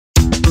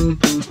My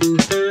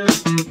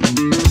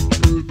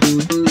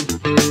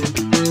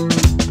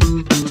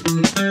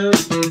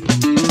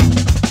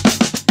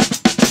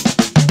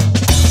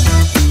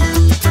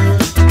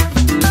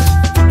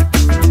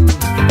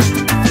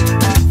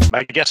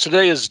guest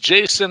today is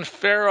Jason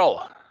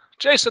Farrell.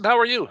 Jason, how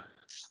are you?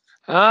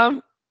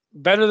 Better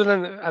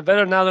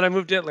now that I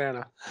moved to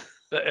Atlanta.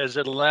 Is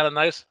Atlanta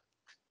nice?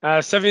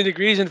 70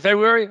 degrees in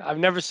February. I've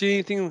never seen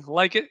anything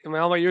like it in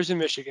all my years in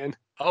Michigan.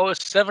 Oh,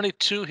 it's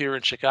 72 here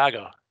in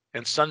Chicago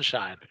and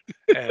sunshine.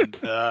 And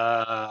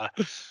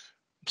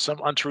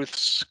some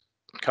untruths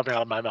coming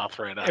out of my mouth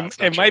right now.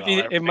 It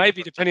might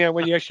be depending on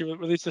when you actually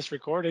release this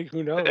recording.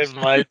 Who knows? It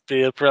might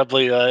be. It'll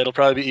probably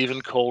be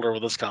even colder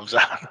when this comes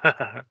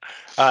out.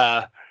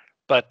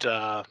 But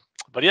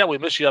yeah, we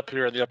miss you up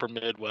here in the upper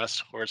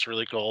Midwest where it's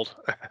really cold,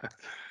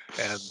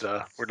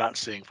 and we're not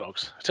seeing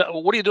folks. So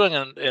what are you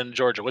doing in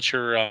Georgia? What's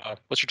your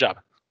job?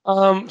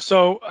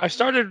 So I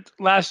started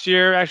last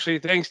year, actually,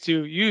 thanks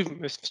to you,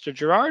 Mr.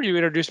 Gerard. You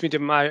introduced me to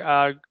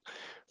my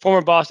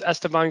former boss,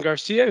 Esteban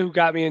Garcia, who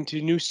got me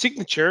into New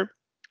Signature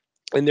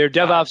and their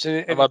DevOps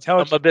and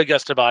intelligence. I'm a big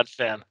Esteban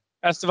fan.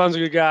 Esteban's a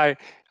good guy.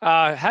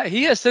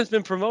 He has since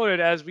been promoted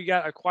as we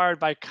got acquired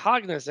by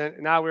Cognizant,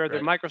 and now we're the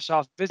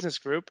Microsoft Business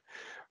Group.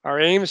 Our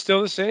aim is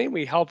still the same.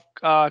 We help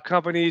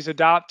companies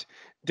adopt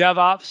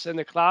DevOps in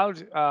the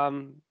cloud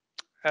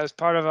as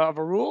part of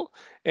a rule.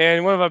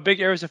 And one of our big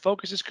areas of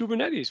focus is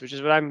Kubernetes, which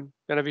is what I'm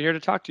going to be here to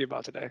talk to you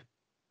about today.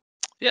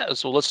 Yeah,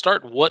 so let's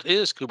start. What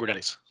is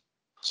Kubernetes?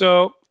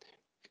 So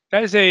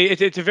that is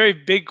it's a very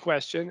big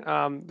question.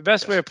 The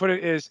best way to put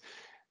it is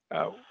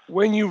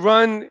when you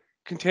run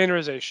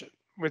containerization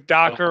with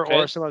Docker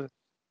or some other.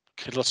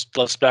 Okay,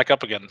 let's back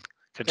up again.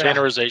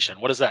 Containerization.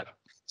 What is that?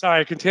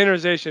 Sorry,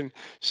 containerization.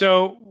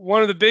 So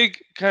one of the big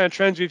kind of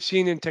trends we've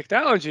seen in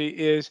technology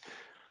is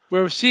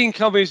we're seeing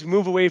companies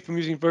move away from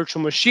using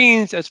virtual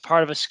machines as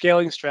part of a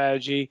scaling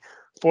strategy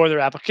for their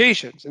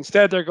applications.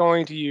 Instead, they're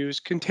going to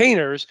use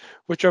containers,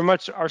 which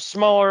are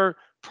smaller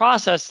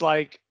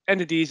process-like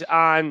entities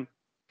on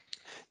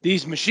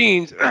these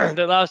machines that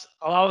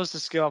allow us to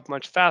scale up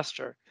much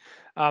faster.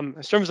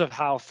 In terms of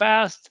how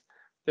fast,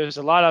 there's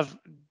a lot of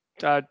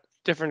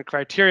different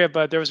criteria,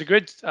 but there was a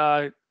good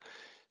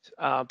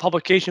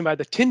publication by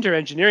the Tinder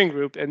Engineering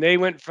Group, and they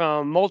went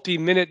from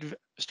multi-minute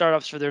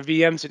startups for their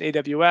VMs in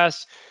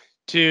AWS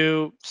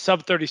to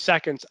sub 30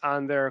 seconds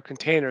on their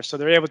containers. So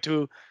they're able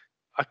to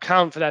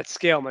account for that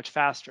scale much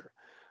faster.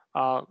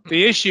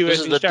 The issue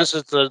is this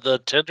is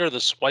the Tinder, the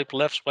swipe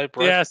left, swipe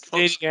right. Yes,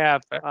 dating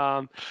app.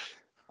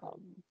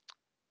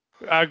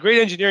 A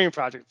great engineering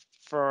project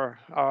for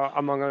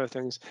among other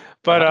things.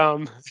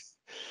 But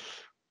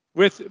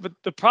with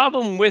the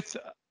problem with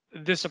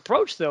this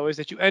approach, though, is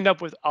that you end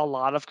up with a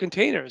lot of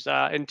containers.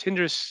 In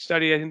Tinder's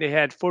study, I think they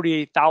had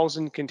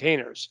 48,000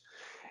 containers.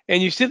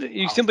 And you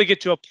simply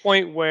get to a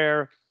point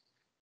where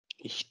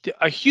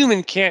a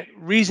human can't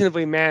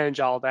reasonably manage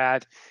all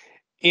that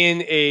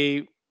in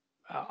a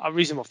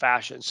reasonable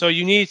fashion. So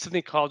you need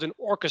something called an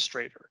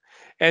orchestrator.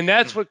 And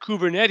that's what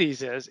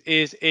Kubernetes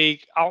is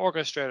our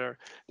orchestrator.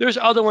 There's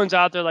other ones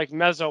out there like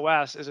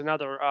MezOS is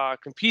another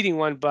competing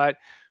one, but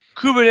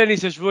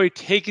Kubernetes has really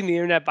taken the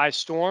internet by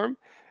storm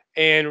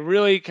and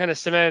really kind of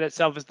cemented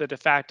itself as the de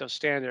facto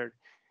standard.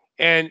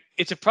 And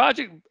it's a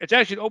project, it's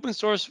actually an open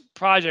source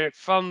project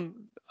from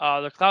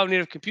the Cloud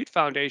Native Compute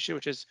Foundation,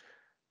 which is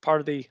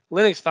part of the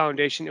Linux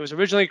Foundation. It was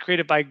originally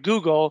created by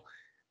Google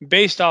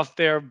based off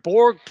their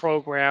Borg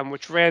program,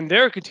 which ran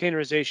their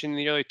containerization in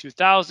the early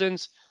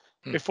 2000s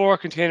before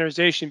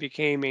containerization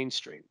became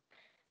mainstream.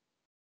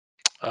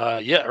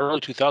 Yeah, early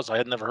 2000s. I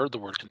had never heard the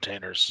word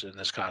containers in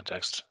this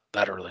context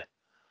that early.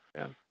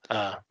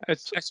 Yeah,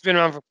 it's been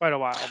around for quite a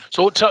while.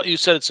 So you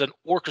said it's an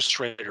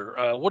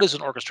orchestrator. What is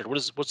an orchestrator?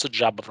 What's the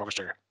job of an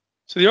orchestrator?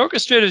 So the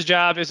orchestrator's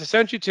job is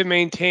essentially to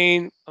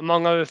maintain,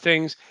 among other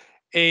things,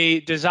 a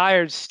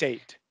desired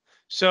state.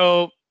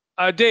 So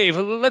Dave,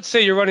 let's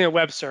say you're running a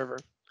web server,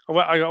 a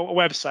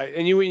website,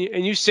 and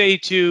you say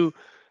to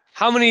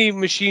how many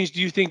machines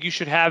do you think you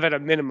should have at a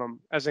minimum,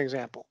 as an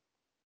example?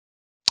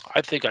 I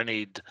think I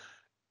need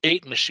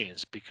 8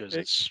 machines because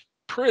it's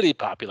pretty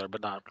popular,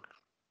 but not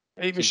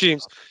 8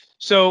 machines.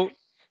 So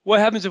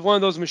what happens if one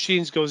of those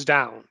machines goes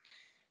down?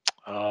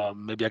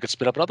 Maybe I could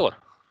spin up another one.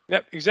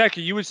 Yep,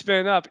 exactly. You would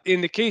spin up.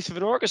 In the case of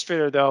an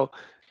orchestrator, though,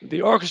 the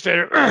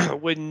orchestrator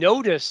would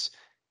notice,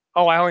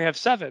 oh, I only have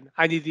 7.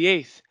 I need the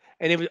 8th.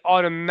 And it would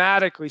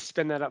automatically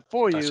spin that up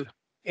for you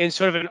in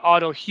sort of an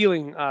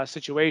auto-healing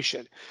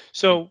situation.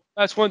 So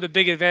that's one of the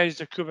big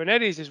advantages of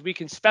Kubernetes is we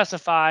can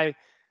specify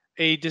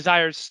a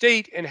desired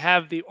state and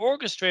have the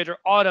orchestrator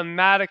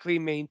automatically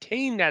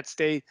maintain that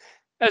state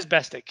as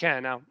best it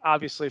can. Now,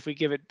 obviously, if we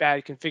give it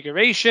bad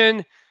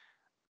configuration,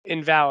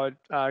 invalid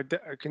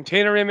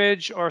container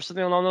image or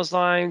something along those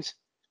lines,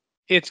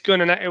 it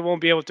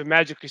won't be able to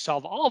magically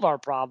solve all of our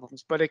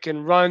problems, but it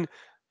can run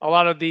a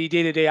lot of the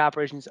day-to-day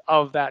operations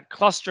of that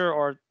cluster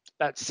or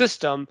that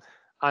system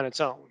on its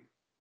own.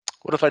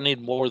 What if I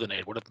need more than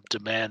 8? What if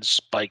demand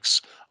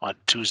spikes on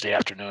Tuesday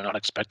afternoon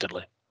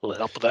unexpectedly? Will it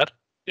help with that?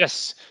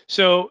 Yes.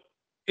 So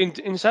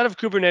inside of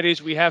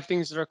Kubernetes, we have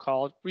things that are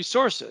called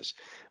resources.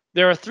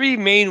 There are three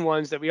main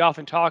ones that we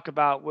often talk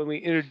about when we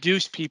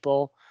introduce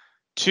people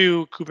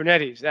to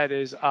Kubernetes. That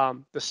is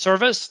the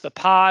service, the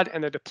pod,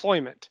 and the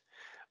deployment.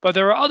 But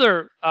there are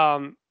other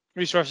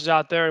resources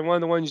out there, and one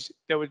of the ones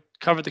that would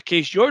cover the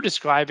case you're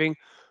describing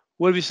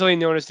would be something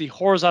known as the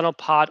horizontal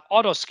pod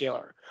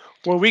autoscaler,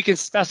 where we can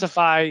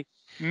specify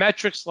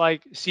metrics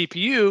like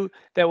CPU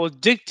that will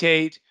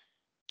dictate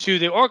to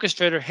the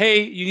orchestrator,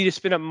 hey, you need to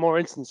spin up more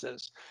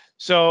instances.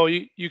 So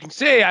you can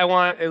say, I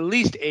want at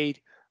least 8,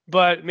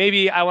 but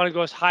maybe I want to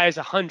go as high as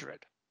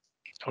 100.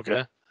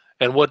 Okay.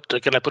 And what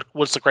can I put?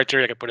 What's the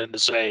criteria I can put in to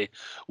say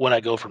when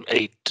I go from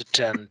 8 to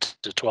 10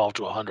 to 12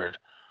 to 100?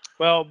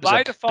 Well, Is by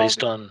that default,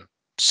 based on yeah,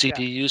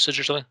 CPU usage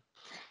or something?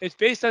 it's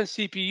based on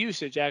CPU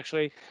usage,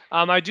 actually.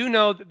 I do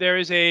know that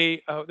there's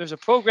a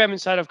program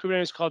inside of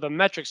Kubernetes called the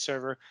metric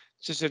server.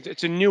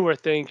 It's a newer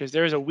thing because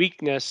there is a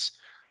weakness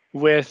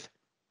with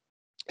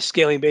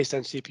scaling based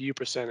on CPU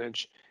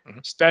percentage, Hmm.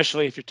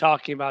 especially if you're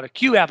talking about a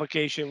queue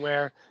application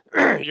where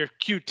your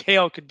queue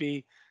tail could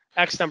be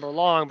X number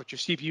long, but your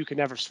CPU can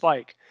never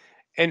spike.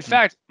 In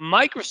fact,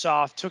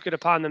 Microsoft took it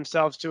upon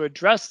themselves to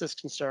address this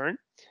concern.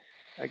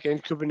 Again,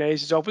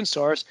 Kubernetes is open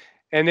source,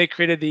 and they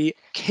created the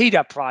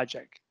KEDA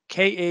project,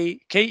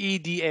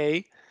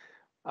 KEDA.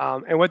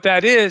 And what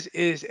that is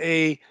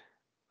a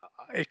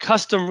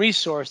custom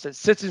resource that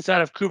sits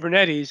inside of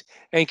Kubernetes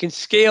and can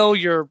scale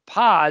your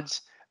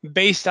pods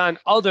based on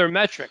other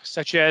metrics,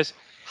 such as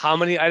how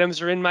many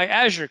items are in my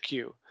Azure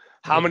queue,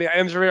 how Mm. many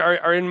items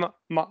are in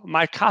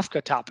my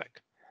Kafka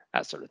topic,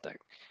 that sort of thing.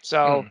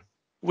 So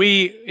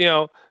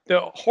Mm. the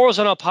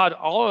horizontal pod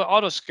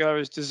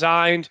autoscaler is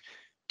designed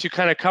to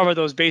kind of cover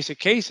those basic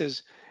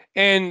cases.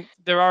 And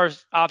there are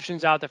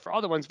options out there for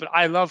other ones, but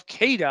I love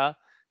KEDA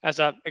as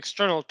an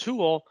external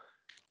tool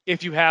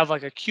if you have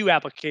like a queue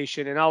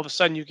application and all of a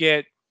sudden you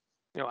get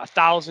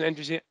 1,000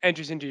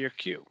 entries into your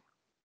queue.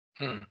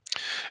 Mm.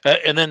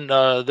 And then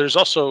there's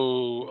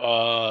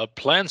also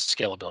plan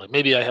scalability.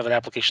 Maybe I have an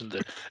application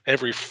that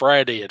every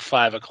Friday at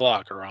 5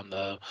 o'clock or on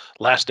the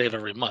last day of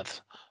every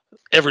month,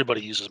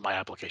 everybody uses my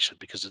application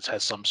because it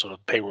has some sort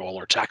of payroll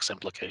or tax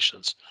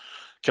implications.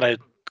 Can I?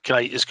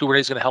 Is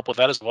Kubernetes going to help with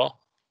that as well?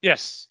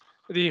 Yes,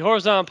 the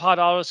horizontal pod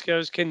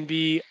autoscalers can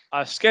be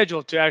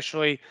scheduled to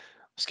actually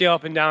scale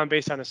up and down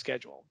based on a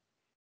schedule,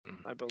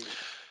 Mm. I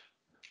believe.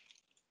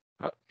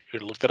 You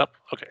gonna look that up?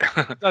 Okay.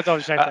 Let's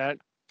always check that.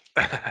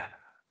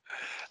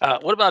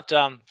 What about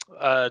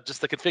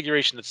just the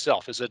configuration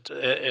itself? Is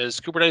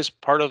Kubernetes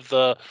part of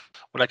the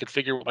when I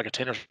configure what my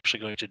container is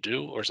actually going to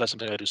do, or is that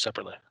something I do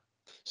separately?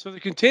 So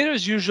the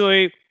containers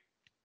usually,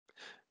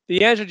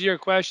 the answer to your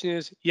question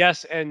is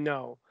yes and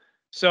no.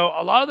 So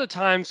a lot of the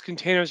times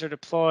containers are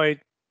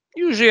deployed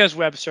usually as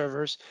web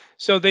servers.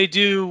 So they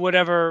do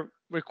whatever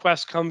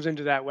request comes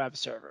into that web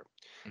server.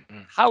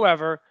 Mhm.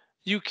 However,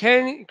 you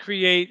can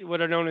create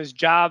what are known as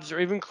jobs or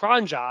even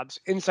cron jobs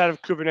inside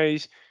of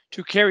Kubernetes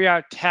to carry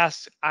out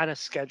tasks on a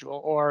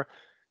schedule or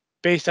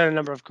based on a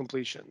number of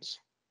completions.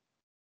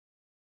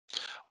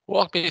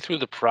 Walk me through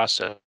the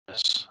process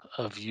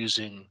of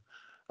using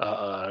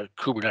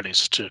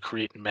Kubernetes to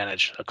create and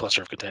manage a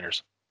cluster of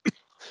containers.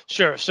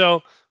 Sure.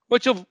 So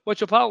what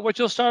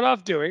you'll start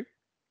off doing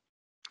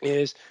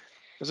is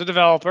as a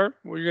developer,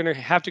 you're going to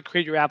have to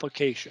create your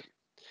application,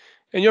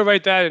 and you'll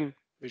write that in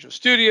Visual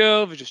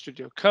Studio, Visual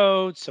Studio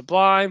Code,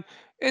 Sublime,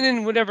 and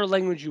in whatever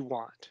language you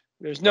want.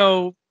 There's Right.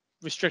 no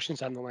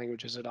restrictions on the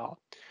languages at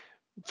all.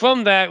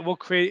 From that, we'll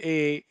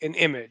create an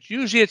image.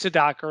 Usually, it's a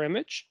Docker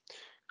image.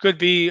 Could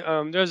be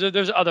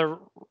there's other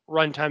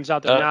runtimes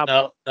out there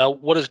now. Now,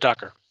 what is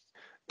Docker?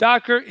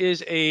 Docker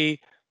is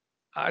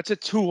it's a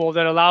tool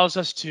that allows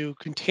us to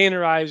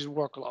containerize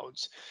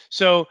workloads.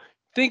 So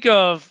think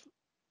of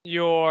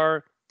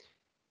your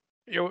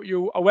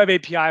your a web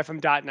API from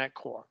 .NET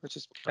Core, which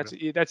is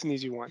Okay. that's an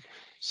easy one.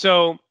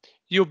 So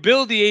you'll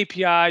build the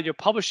API, you'll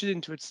publish it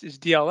into its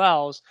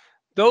DLLs.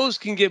 Those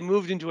can get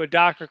moved into a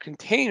Docker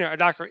container, a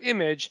Docker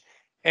image,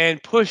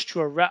 and pushed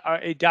to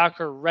a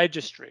Docker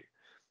registry.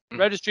 Mm.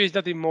 Registry is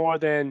nothing more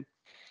than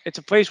it's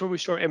a place where we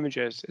store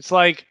images. It's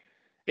like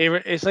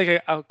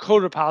a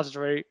code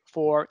repository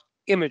for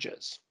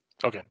images.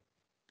 Okay.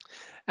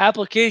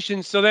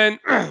 Applications. So then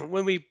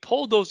when we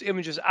pull those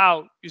images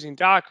out using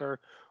Docker,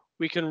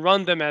 we can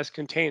run them as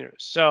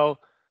containers. So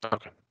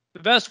Okay.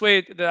 the best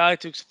way that I like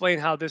to explain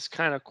how this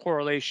kind of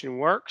correlation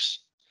works,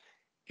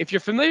 if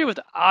you're familiar with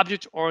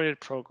object-oriented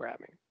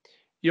programming,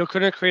 you're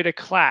going to create a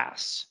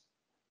class.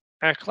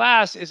 And a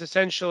class is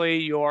essentially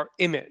your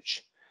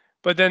image,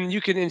 but then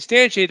you can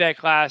instantiate that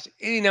class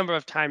any number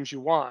of times you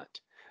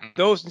want. Mm.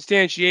 Those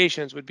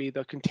instantiations would be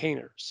the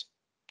containers.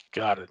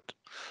 Got it.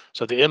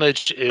 So the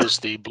image is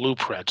the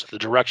blueprint, the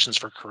directions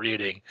for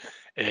creating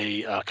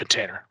a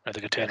container, and the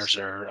Yes. containers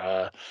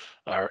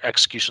are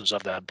executions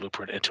of that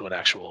blueprint into an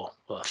actual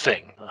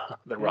thing that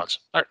Yep. runs.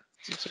 All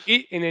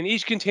right. And then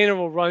each container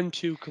will run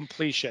to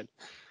completion.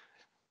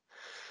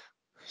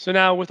 So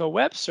now with a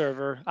web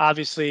server,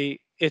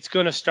 obviously it's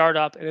going to start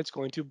up and it's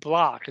going to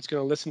block. It's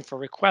going to listen for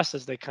requests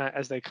as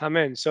they come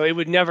in. So it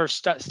would never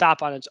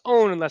stop on its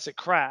own unless it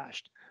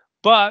crashed.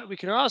 But we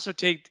can also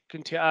take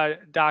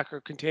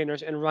Docker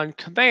containers and run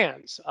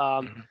commands.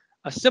 A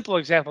simple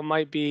example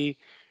might be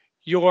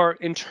your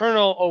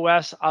internal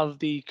OS of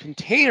the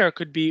container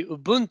could be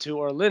Ubuntu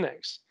or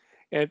Linux.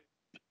 And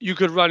you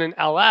could run an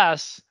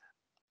ls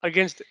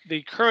against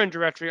the current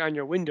directory on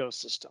your Windows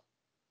system.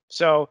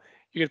 So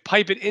you could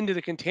pipe it into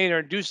the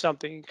container, do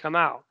something, and come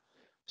out.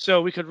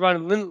 So we could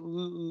run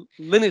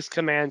Linux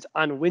commands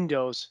on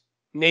Windows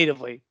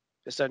natively,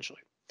 essentially.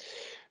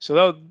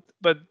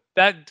 But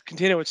that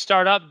container would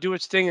start up, do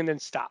its thing, and then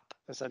stop,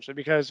 essentially,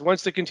 because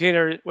once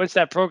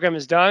that program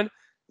is done,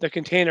 the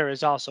container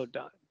is also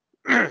done.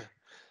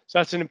 So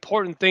that's an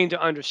important thing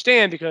to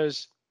understand,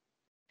 because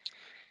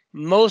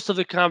most of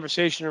the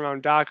conversation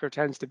around Docker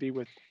tends to be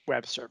with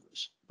web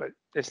servers, but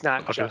it's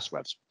not just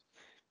web servers.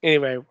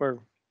 Anyway,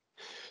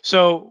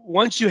 so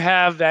once you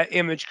have that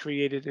image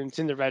created and it's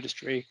in the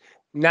registry,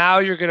 now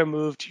you're going to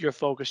move your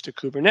focus to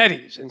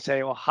Kubernetes and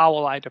say, well, how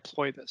will I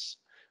deploy this?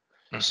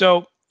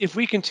 So if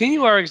we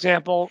continue our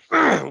example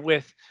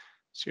with,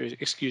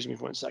 excuse me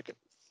for 1 second.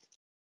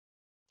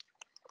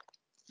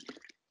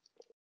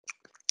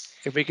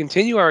 If we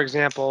continue our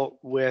example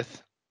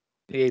with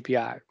the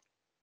API,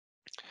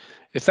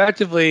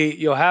 effectively,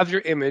 you'll have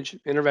your image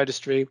in a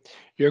registry.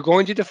 You're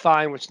going to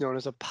define what's known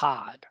as a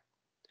pod.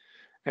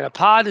 And a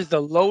pod is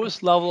the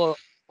lowest level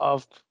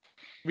of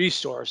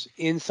resource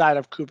inside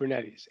of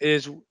Kubernetes. It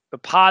is the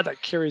pod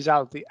that carries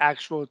out the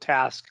actual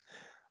task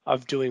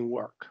of doing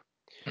work.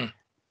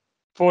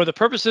 For the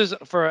purposes,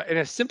 in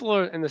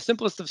the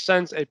simplest of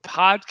sense, a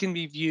pod can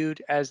be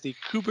viewed as the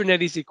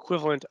Kubernetes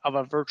equivalent of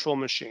a virtual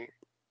machine.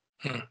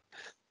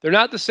 They're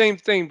not the same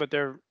thing, but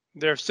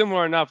they're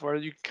similar enough where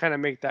you can kind of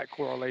make that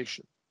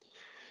correlation.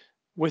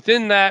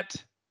 Within that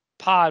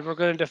pod, we're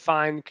going to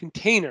define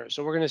containers.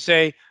 So we're going to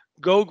say,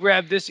 go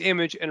grab this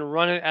image and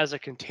run it as a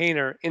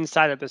container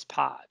inside of this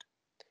pod.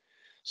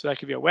 So that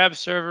could be a web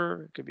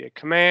server, it could be a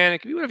command, it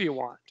could be whatever you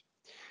want.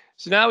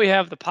 So now we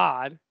have the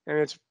pod,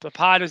 and the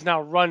pod is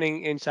now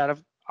running inside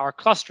of our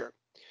cluster.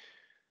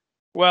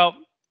 Well,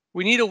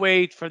 we need a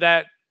way for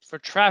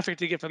traffic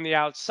to get from the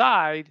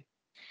outside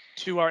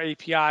to our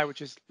API,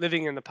 which is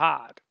living in the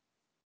pod.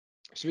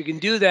 So we can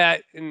do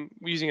that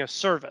using a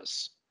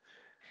service.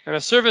 And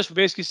a service will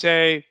basically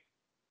say,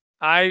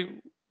 I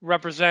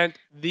represent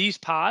these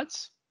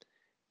pods,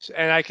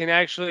 and I can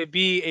actually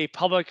be a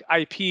public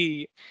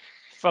IP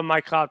from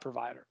my cloud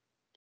provider.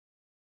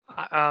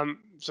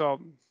 So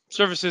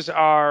services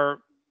are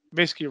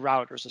basically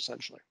routers,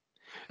 essentially.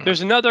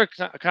 There's another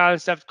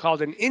concept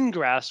called an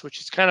ingress, which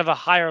is kind of a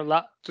higher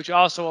level, which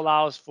also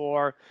allows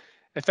for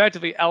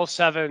effectively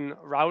L7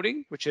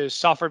 routing, which is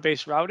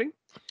software-based routing.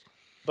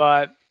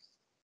 But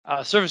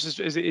services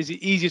is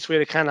the easiest way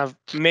to kind of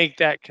make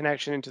that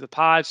connection into the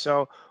pod.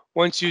 So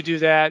once you do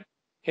that,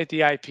 hit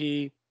the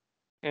IP,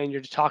 and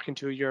you're talking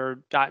to your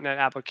 .NET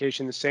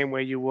application the same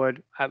way you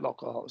would at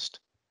localhost.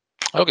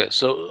 Okay,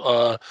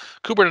 so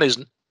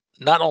Kubernetes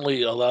not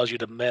only allows you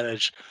to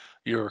manage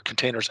your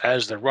containers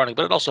as they're running,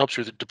 but it also helps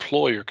you to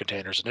deploy your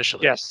containers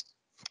initially. Yes,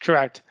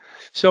 correct.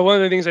 So one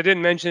of the things I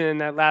didn't mention in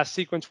that last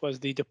sequence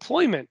was the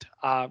deployment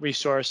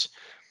resource,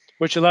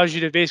 which allows you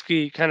to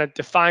basically kind of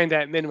define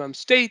that minimum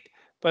state,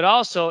 but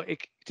also it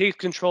takes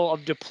control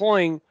of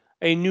deploying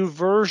a new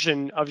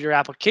version of your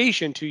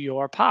application to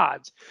your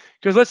pods.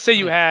 Because let's say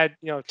you had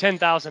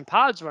 10,000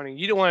 pods running,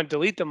 you don't want to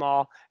delete them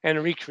all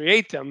and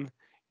recreate them.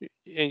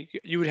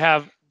 You would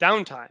have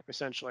downtime,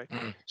 essentially.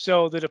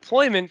 So the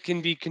deployment can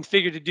be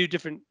configured to do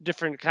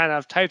different kind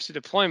of types of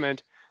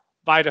deployment.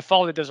 By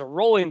default, it does a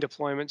rolling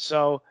deployment.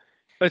 So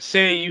let's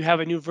say you have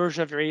a new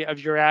version of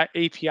your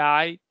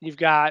API. You've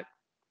got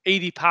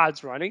 80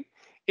 pods running.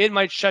 It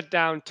might shut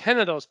down 10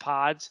 of those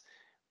pods,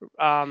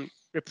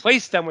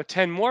 replace them with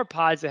 10 more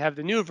pods that have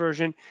the new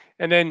version,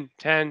 and then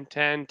 10,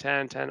 10,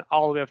 10, 10,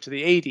 all the way up to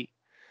the 80.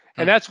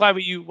 And that's why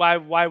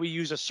we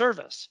use a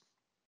service.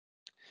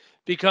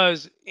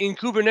 Because in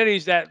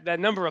Kubernetes, that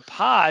number of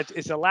pods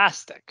is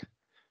elastic.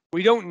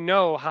 We don't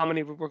know how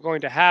many we're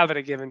going to have at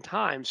a given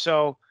time.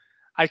 So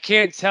I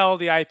can't tell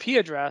the IP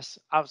address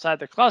outside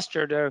the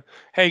cluster to,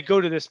 hey,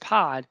 go to this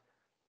pod,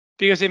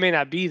 because they may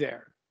not be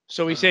there.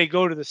 So we say,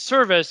 go to the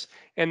service,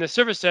 and the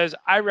service says,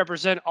 I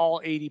represent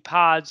all 80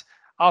 pods.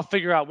 I'll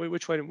figure out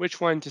which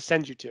one to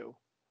send you to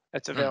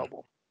that's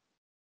available.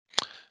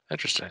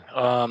 Interesting.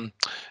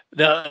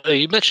 Now,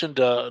 you mentioned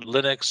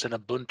Linux and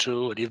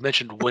Ubuntu, and you've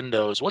mentioned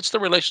Windows. What's the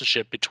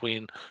relationship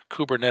between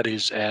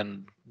Kubernetes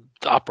and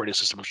the operating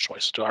system of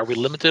choice? Are we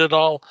limited at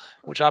all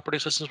which operating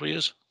systems we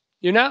use?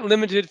 You're not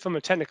limited from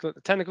a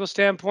technical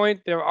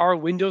standpoint. There are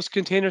Windows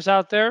containers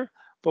out there.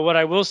 But what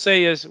I will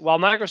say is, while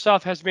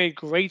Microsoft has made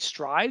great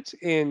strides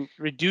in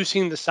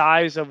reducing the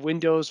size of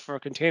Windows for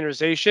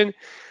containerization,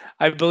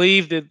 I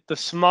believe that the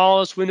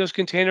smallest Windows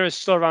container is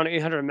still around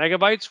 800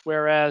 megabytes,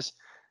 whereas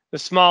the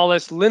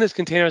smallest Linux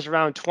container is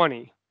around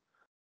 20.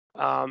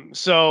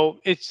 So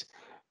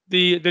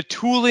the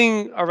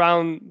tooling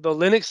around the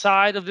Linux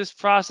side of this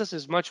process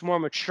is much more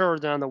mature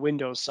than on the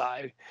Windows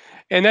side,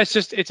 and that's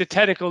just it's a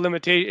technical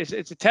limitation.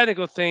 It's a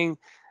technical thing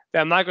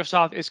that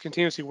Microsoft is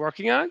continuously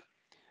working on.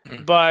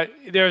 Mm. But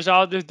there's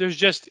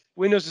just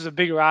Windows is a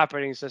bigger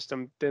operating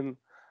system than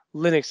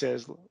Linux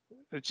is.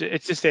 It's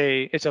just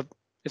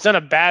it's not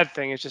a bad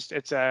thing.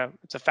 It's a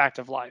fact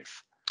of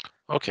life.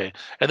 Okay,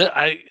 and then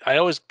I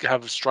always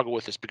have struggled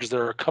with this because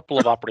there are a couple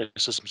of operating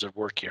systems that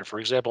work here. For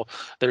example,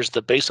 there's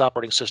the base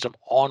operating system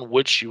on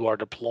which you are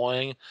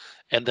deploying,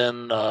 and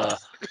then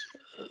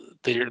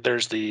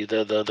there's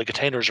the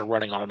containers are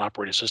running on an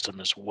operating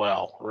system as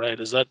well, right?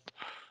 Is that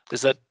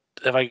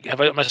am I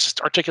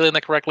articulating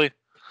that correctly?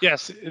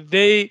 Yes,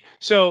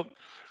 so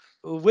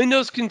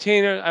Windows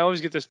container. I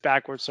always get this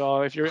backwards.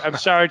 So I'm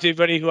sorry to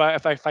anybody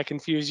if I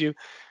confuse you.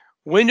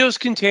 Windows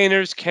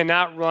containers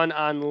cannot run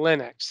on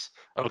Linux,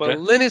 but Okay.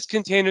 Linux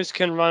containers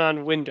can run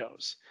on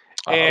Windows.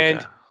 Okay.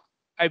 And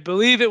I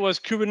believe it was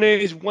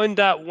Kubernetes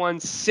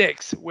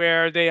 1.16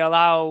 where they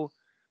allow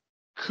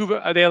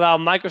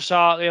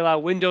Microsoft, they allow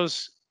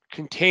Windows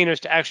containers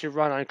to actually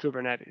run on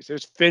Kubernetes.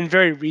 It's been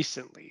very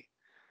recently,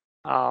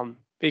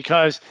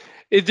 because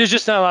there's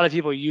just not a lot of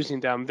people using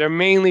them. They're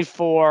mainly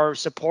for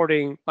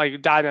supporting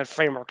like .NET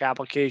Framework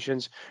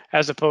applications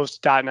as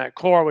opposed to .NET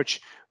Core,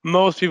 which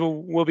most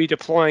people will be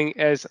deploying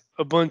as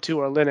Ubuntu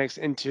or Linux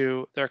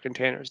into their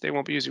containers. They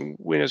won't be using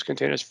Windows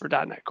containers for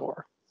 .NET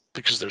Core.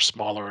 Because they're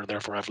smaller and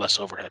therefore have less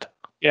overhead.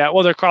 Yeah,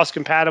 well, they're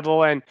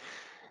cross-compatible and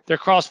they're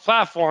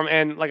cross-platform.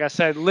 And like I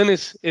said,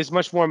 Linux is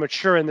much more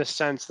mature in this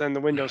sense than the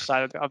Windows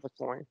side of the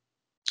coin.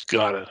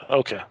 Got it.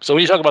 Okay. So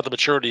when you talk about the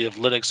maturity of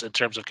Linux in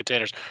terms of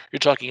containers, you're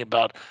talking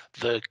about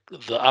the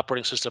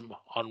operating system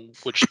on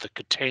which the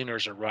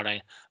containers are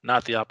running,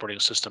 not the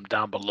operating system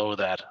down below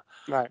that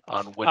Right.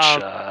 on which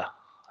Yeah.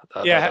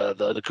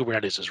 the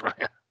Kubernetes is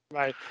running.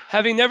 Right.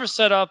 Having never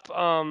set up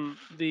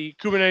the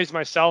Kubernetes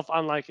myself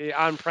on like a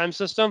on-prem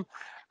system,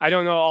 I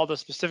don't know all the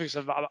specifics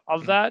of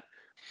that.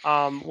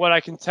 What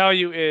I can tell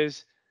you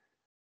is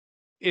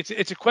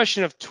it's a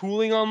question of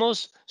tooling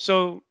almost.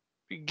 So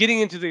getting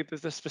into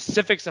the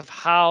specifics of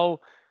how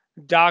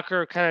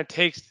Docker kind of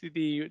takes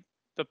the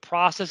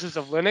processes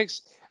of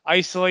Linux,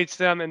 isolates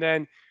them, and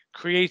then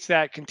creates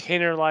that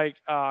container-like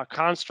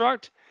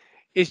construct.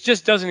 It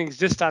just doesn't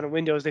exist on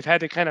Windows. They've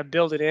had to kind of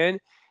build it in.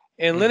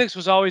 And Mm, Linux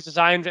was always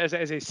designed as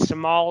a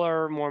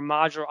smaller, more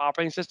modular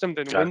operating system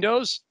than got it.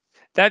 Windows.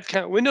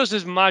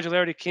 Windows's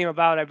modularity came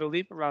about, I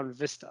believe, around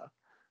Vista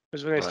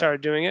was when they Right.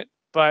 started doing it.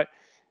 But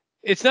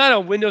it's not a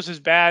Windows is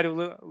bad,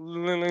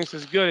 Linux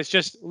is good. It's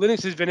just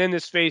Linux has been in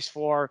this space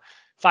for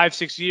 5,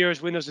 6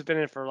 years. Windows has been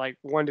in it for like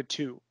 1 to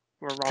 2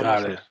 or around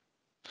Got those. it.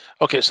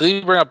 Okay, so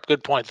you bring up a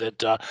good point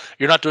that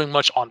you're not doing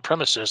much on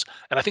premises,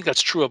 and I think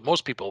that's true of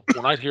most people.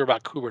 When I hear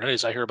about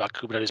Kubernetes, I hear about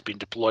Kubernetes being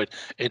deployed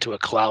into a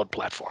cloud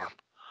platform.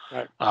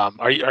 Right.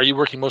 Are you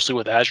working mostly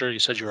with Azure? You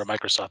said you're a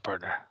Microsoft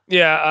partner.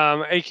 Yeah.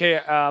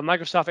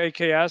 Microsoft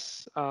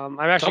AKS. I'm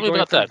Tell actually me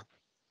going about from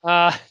that.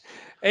 Uh,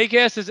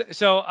 AKS is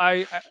so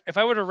if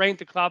I were to rank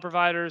the cloud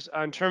providers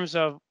in terms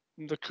of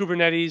the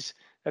Kubernetes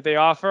that they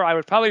offer, I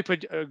would probably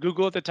put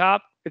Google at the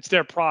top. It's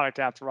their product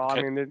after all. I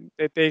Okay. mean,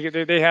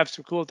 they have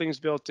some cool things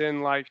built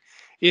in like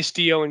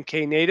Istio and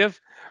Knative,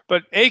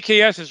 but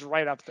AKS is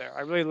right up there.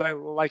 I really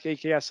like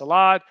AKS a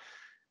lot.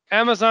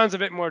 Amazon's a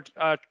bit more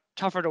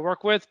tougher to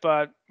work with,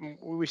 but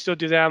we still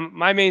do them.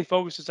 My main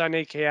focus is on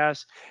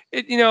AKS.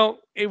 It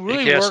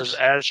really AKS is works.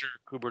 Azure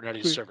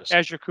Kubernetes Service.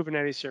 Azure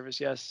Kubernetes service,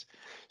 yes.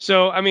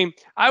 So, I mean,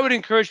 I would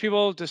encourage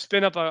people to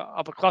spin up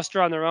a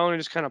cluster on their own and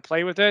just kind of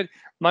play with it.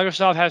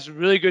 Microsoft has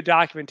really good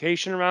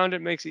documentation around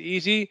it, makes it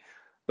easy.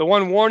 The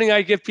one warning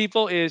I give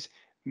people is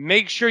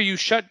make sure you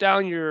shut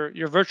down your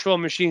virtual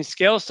machine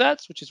scale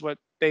sets, which is what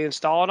they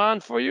install it on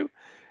for you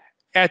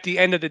at the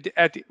end of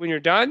when you're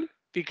done,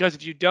 because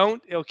if you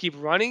don't, it'll keep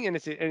running, and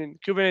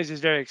Kubernetes is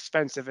very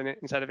expensive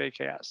inside of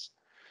AKS.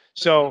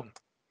 So Mm,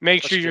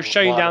 make sure especially if you're you have a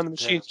shutting lot down of the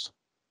machines. containers.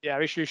 Yeah,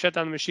 make sure you shut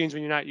down the machines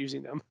when you're not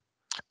using them.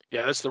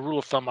 Yeah, that's the rule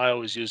of thumb I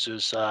always use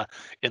is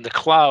in the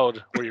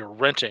cloud where you're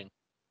renting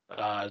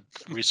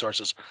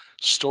resources,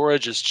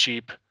 storage is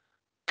cheap,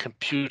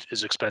 compute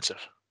is expensive.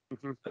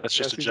 Hmm. That's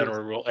just Yes, a it is.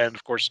 general rule. And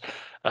of course,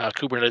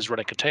 Kubernetes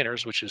running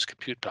containers, which is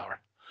compute power.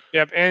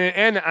 Yep,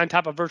 and on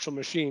top of virtual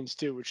machines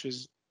too, which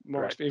is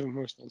Right. even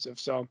more expensive.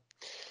 So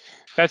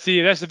that's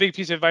the big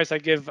piece of advice I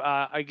give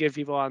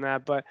people on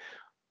that. But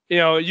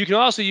you can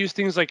also use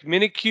things like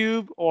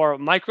Minikube or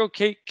Micro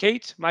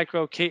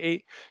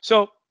K8.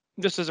 So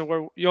this is a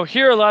word you'll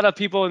hear a lot of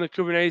people in the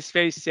Kubernetes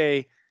space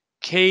say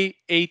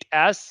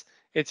K8s.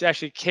 It's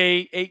actually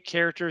K8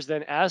 characters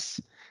then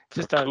S. For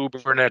Just a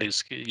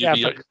Kubernetes, yeah for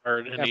yeah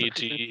for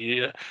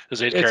Kubernetes. UBRNET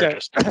is eight It's a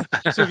characters.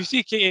 so if you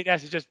see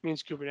K8s, it just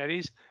means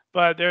Kubernetes.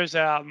 But there's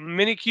a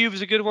Minikube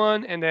is a good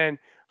one, and then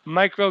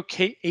Micro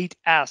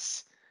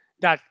K8s.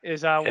 That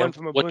is one And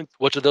from what Ubuntu.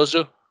 what do those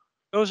do?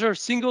 Those are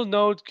single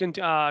node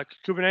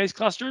Kubernetes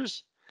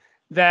clusters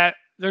that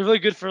they're really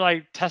good for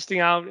like testing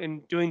out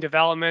and doing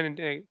development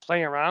and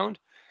playing around,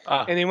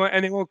 Ah, and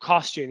they won't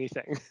cost you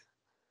anything.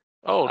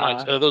 oh,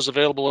 nice. Uh, Are those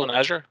available in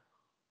Azure?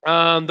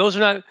 Those are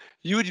not.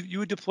 You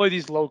would deploy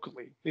these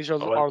locally. These are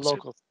Oh, our I see.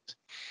 local things.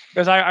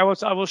 Because I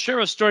will share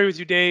a story with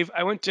you, Dave.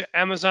 I went to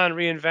Amazon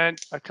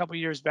reInvent a couple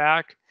years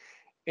back,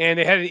 and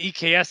they had an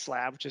EKS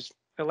lab, which is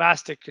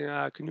Elastic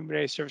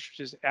Kubernetes Service, which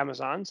is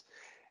Amazon's.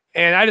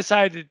 And I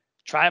decided to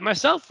try it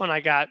myself when I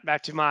got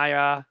back to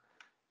my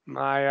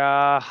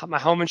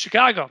home in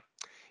Chicago,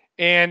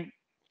 and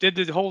did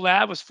the whole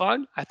lab. Was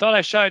fun. I thought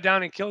I shut it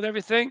down and killed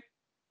everything.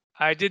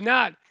 I did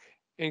not.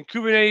 And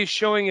Kubernetes,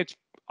 showing its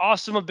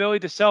awesome ability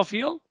to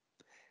self-heal,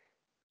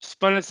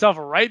 spun itself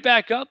right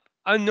back up,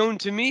 unknown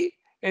to me,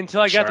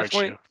 until I got the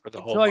Charge you for the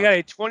whole until I got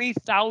month.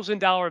 a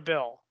 $20,000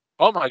 bill.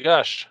 Oh my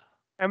gosh!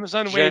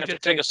 Amazon Did you have waived to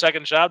it. take a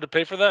second job to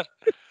pay for that?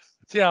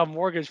 Yeah,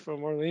 mortgage for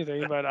more than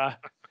anything, but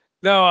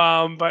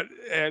no, but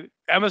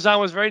Amazon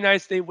was very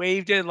nice. They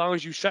waived it as long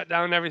as you shut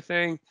down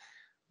everything.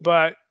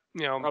 But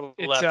Probably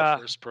it's not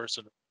the first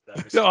person.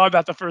 no, I'm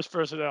not the first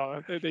person.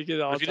 No, they get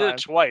it all But if the you did it time.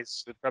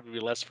 twice, it'd probably be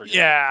less forgiving.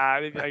 Yeah,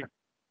 they'd be like,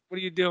 "What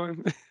are you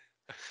doing?"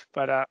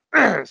 But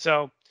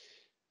so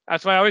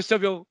that's why I always tell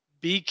people,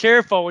 be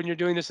careful when you're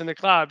doing this in the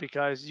cloud,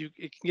 because it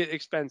can get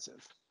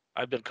expensive.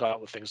 I've been caught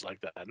with things like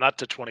that. Not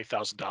to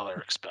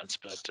 $20,000 expense,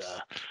 but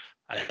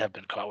I have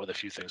been caught with a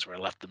few things where I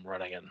left them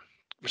running and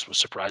just was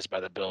surprised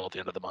by the bill at the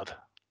end of the month.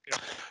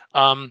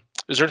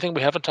 Is there anything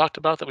we haven't talked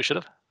about that we should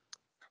have?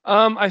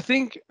 I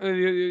think the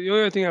only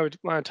other thing I would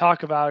want to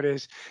talk about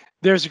is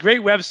there's a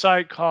great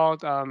website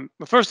called, well,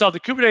 first off, the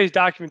Kubernetes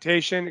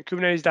documentation,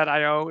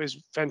 Kubernetes.io, is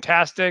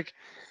fantastic.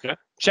 Yeah.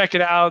 Check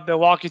it out. They'll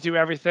walk you through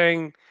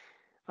everything.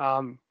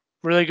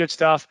 Really good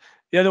stuff.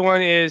 The other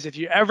one is,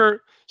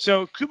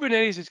 so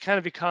Kubernetes has kind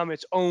of become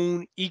its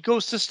own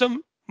ecosystem,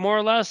 more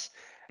or less.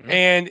 Mhm.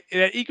 And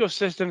that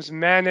ecosystem is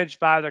managed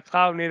by the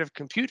Cloud Native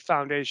Compute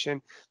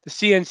Foundation, the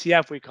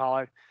CNCF, we call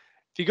it.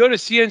 If you go to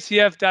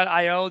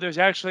cncf.io, there's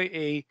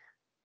actually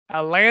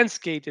a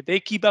landscape that they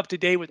keep up to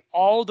date with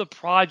all the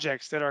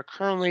projects that are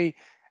currently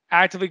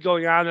actively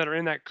going on that are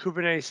in that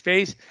Kubernetes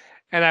space.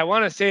 And I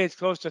want to say it's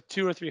close to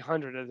 200 or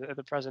 300 at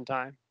the present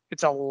time.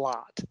 It's a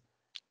lot.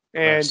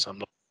 And Nice.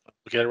 I'm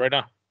looking at it right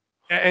now.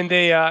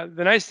 they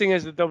the nice thing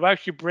is that they'll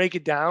actually break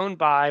it down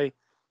by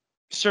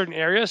certain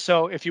areas.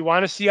 So if you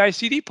want a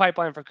CI/CD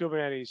pipeline for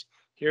Kubernetes,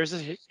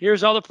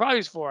 here's all the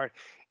projects for it.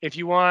 If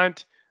you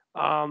want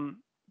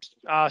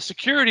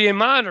security and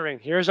monitoring,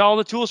 here's all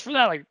the tools for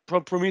that. Like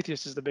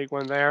Prometheus is the big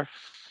one there.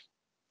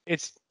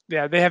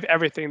 They have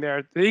everything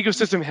there. The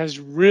ecosystem has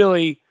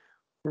really,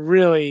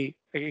 really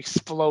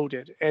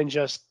exploded, and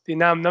just the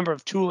number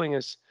of tooling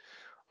is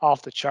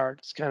off the chart.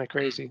 It's kind of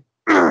crazy.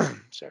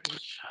 Sorry.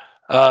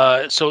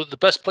 So the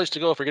best place to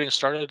go if you're getting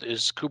started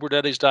is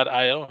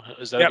Kubernetes.io.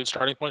 Is that a good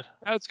starting point?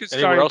 That's a good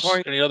Anywhere starting else?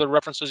 point. Any other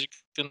references you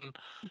can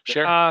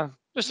share?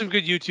 There's some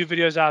good YouTube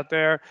videos out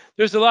there.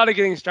 There's a lot of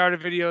getting started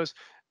videos.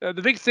 The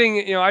big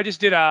thing, I just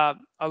did a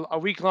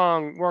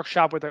week-long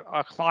workshop with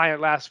a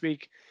client last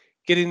week,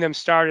 getting them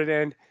started.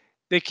 And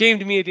they came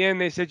to me at the end.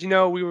 They said,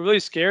 we were really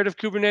scared of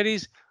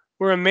Kubernetes.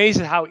 We're amazed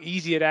at how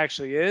easy it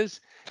actually is.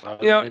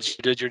 You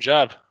did your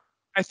job.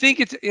 I think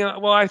it's,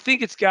 I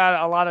think it's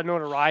got a lot of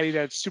notoriety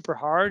that's super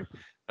hard.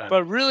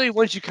 But really,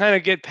 once you kind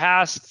of get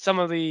past some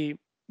of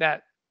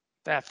that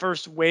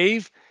first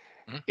wave,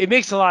 it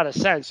makes a lot of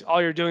sense.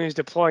 All you're doing is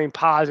deploying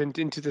pods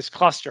into this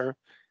cluster.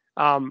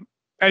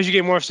 As you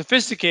get more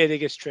sophisticated, it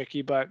gets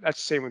tricky, but that's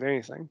the same with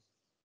anything.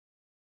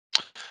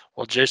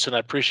 Well, Jason, I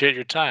appreciate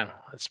your time.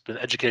 It's been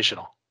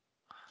educational.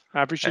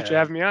 I appreciate you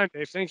having me on,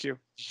 Dave. Thank you.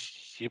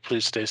 You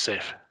please stay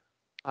safe.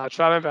 I'll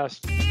try my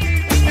best.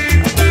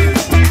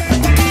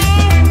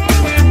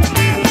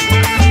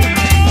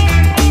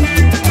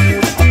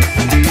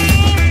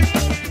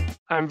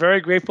 I'm very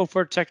grateful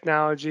for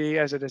technology,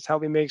 as it has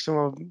helped me make some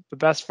of the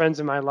best friends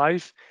in my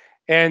life.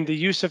 And the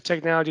use of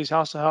technology has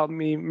also helped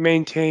me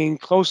maintain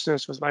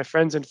closeness with my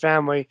friends and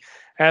family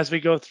as we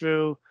go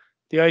through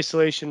the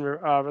isolation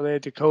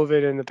related to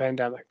COVID and the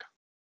pandemic.